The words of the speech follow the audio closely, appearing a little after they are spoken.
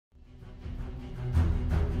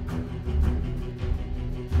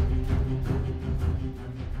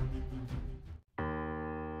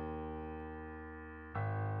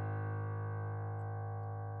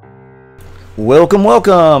Welcome,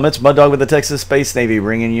 welcome! It's Mud Dog with the Texas Space Navy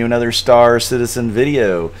bringing you another Star Citizen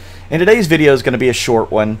video. And today's video is going to be a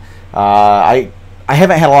short one. I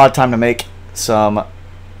haven't had a lot of time to make some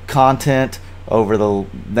content over the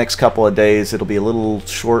next couple of days. It'll be a little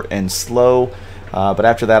short and slow, but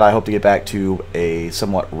after that I hope to get back to a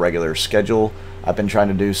somewhat regular schedule. I've been trying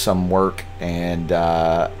to do some work and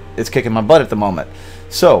it's kicking my butt at the moment.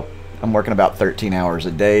 So I'm working about 13 hours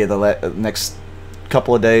a day the next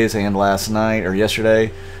couple of days and last night or yesterday.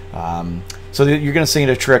 So you're going to see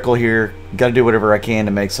a trickle here. Got to do whatever I can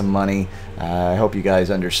to make some money. I hope you guys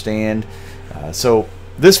understand. So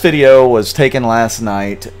this video was taken last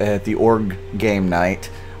night at the org game night.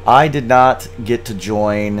 I did not get to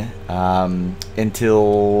join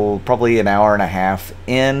until probably an hour and a half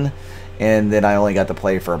in, and then I only got to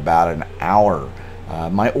play for about an hour.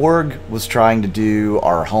 My org was trying to do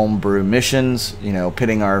our homebrew missions, you know,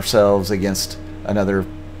 pitting ourselves against another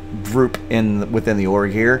group within the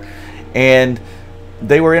org here, and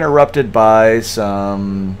they were interrupted by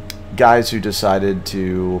some guys who decided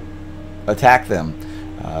to attack them.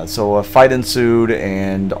 So a fight ensued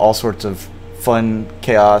and all sorts of fun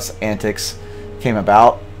chaos antics came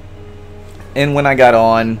about, and when I got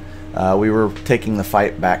on, we were taking the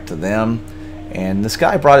fight back to them, and this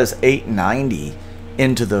guy brought his 890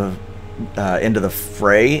 into the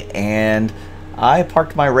fray, and I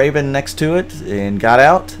parked my Raven next to it and got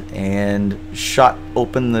out and shot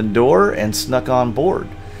open the door and snuck on board.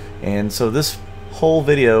 And so this whole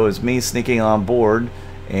video is me sneaking on board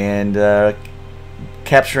and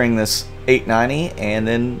capturing this 890 and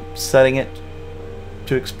then setting it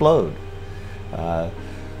to explode.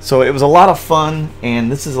 So it was a lot of fun,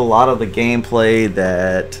 and this is a lot of the gameplay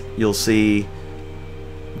that you'll see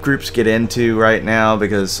groups get into right now,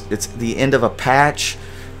 because it's the end of a patch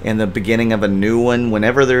and the beginning of a new one.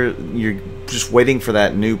 Whenever you're just waiting for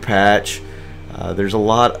that new patch, there's a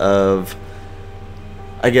lot of,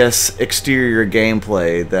 I guess, exterior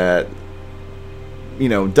gameplay that, you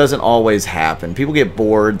know, doesn't always happen. People get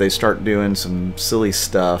bored, they start doing some silly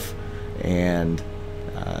stuff, and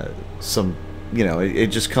some, you know, it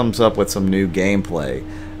just comes up with some new gameplay.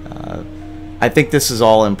 I think this is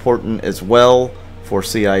all important as well for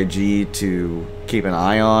CIG to keep an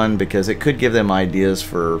eye on, because it could give them ideas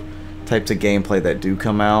for types of gameplay that do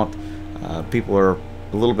come out. People are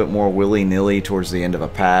a little bit more willy-nilly towards the end of a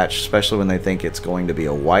patch, especially when they think it's going to be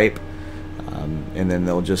a wipe, and then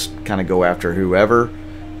they'll just kind of go after whoever.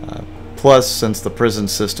 Plus, since the prison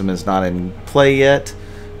system is not in play yet,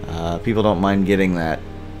 people don't mind getting that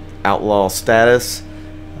outlaw status,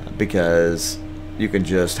 because you can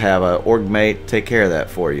just have an org mate take care of that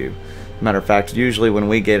for you. Matter of fact, usually when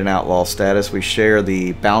we get an outlaw status, we share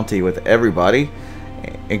the bounty with everybody,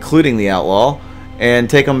 including the outlaw, and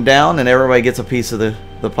take them down, and everybody gets a piece of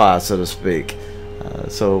the pie, so to speak.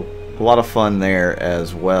 So a lot of fun there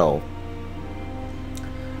as well.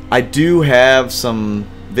 I do have some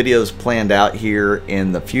videos planned out here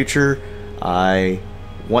in the future. I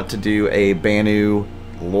want to do a Banu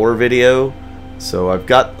lore video, so I've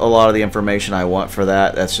got a lot of the information I want for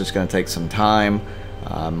that. That's just going to take some time.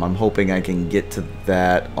 I'm hoping I can get to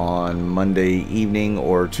that on Monday evening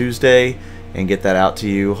or Tuesday and get that out to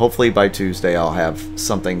you. Hopefully by Tuesday I'll have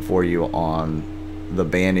something for you on the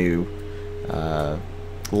Banu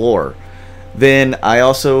lore. Then I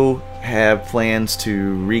also have plans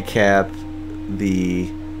to recap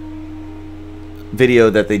the video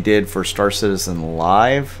that they did for Star Citizen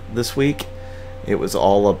Live this week. It was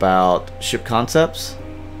all about ship concepts.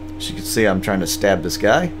 As you can see, I'm trying to stab this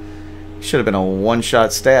guy. Should have been a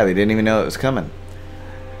one-shot stab. He didn't even know it was coming.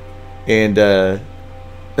 And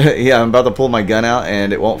yeah, I'm about to pull my gun out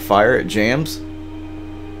and it won't fire. It jams,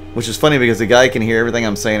 which is funny because the guy can hear everything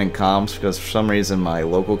I'm saying in comms, because for some reason my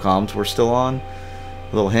local comms were still on.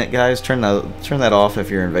 A little hint, guys, turn that off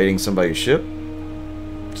if you're invading somebody's ship.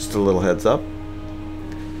 Just a little heads up.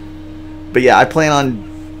 But yeah, I plan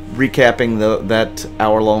on recapping that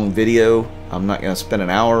hour-long video. I'm not going to spend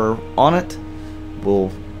an hour on it.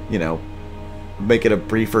 We'll, you know, make it a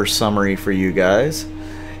briefer summary for you guys.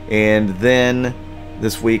 And then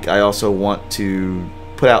this week I also want to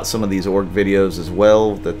put out some of these org videos as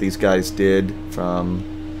well that these guys did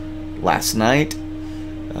from last night,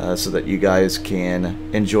 so that you guys can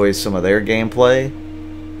enjoy some of their gameplay.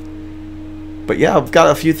 But yeah, I've got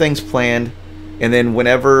a few things planned, and then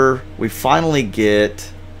whenever we finally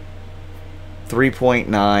get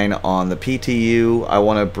 3.9 on the PTU, I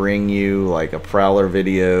want to bring you like a Prowler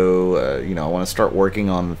video. You know, I want to start working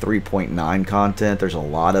on the 3.9 content. There's a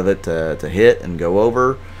lot of it to hit and go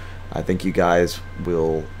over. I think you guys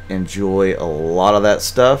will enjoy a lot of that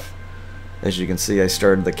stuff. As you can see, I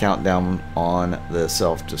started the countdown on the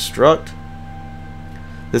self-destruct.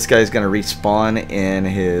 This guy's going to respawn in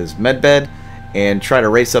his medbed and try to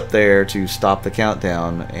race up there to stop the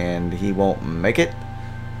countdown, and he won't make it.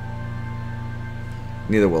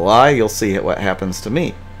 Neither will I. You'll see what happens to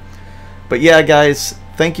me. But yeah, guys,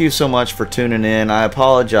 thank you so much for tuning in. I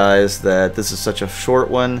apologize that this is such a short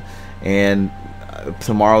one, and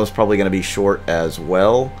tomorrow is probably going to be short as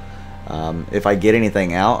well. If I get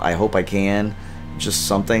anything out, I hope I can. Just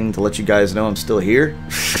something to let you guys know I'm still here.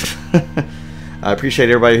 I appreciate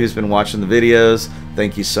everybody who's been watching the videos.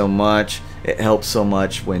 Thank you so much. It helps so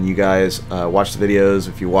much when you guys watch the videos.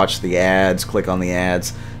 If you watch the ads, click on the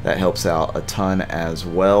ads. That helps out a ton as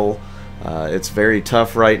well. It's very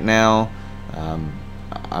tough right now.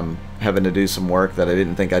 I'm having to do some work that I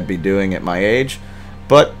didn't think I'd be doing at my age.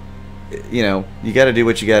 But, you know, you got to do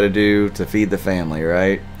what you got to do to feed the family,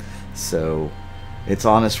 right? So it's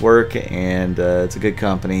honest work, and it's a good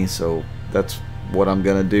company. So that's what I'm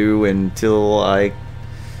going to do until I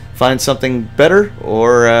find something better,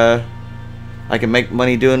 or I can make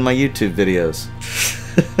money doing my YouTube videos.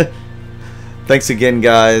 Thanks again,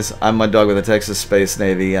 guys. I'm Mud Dog with the Texas Space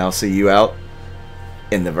Navy. I'll see you out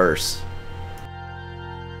in the verse.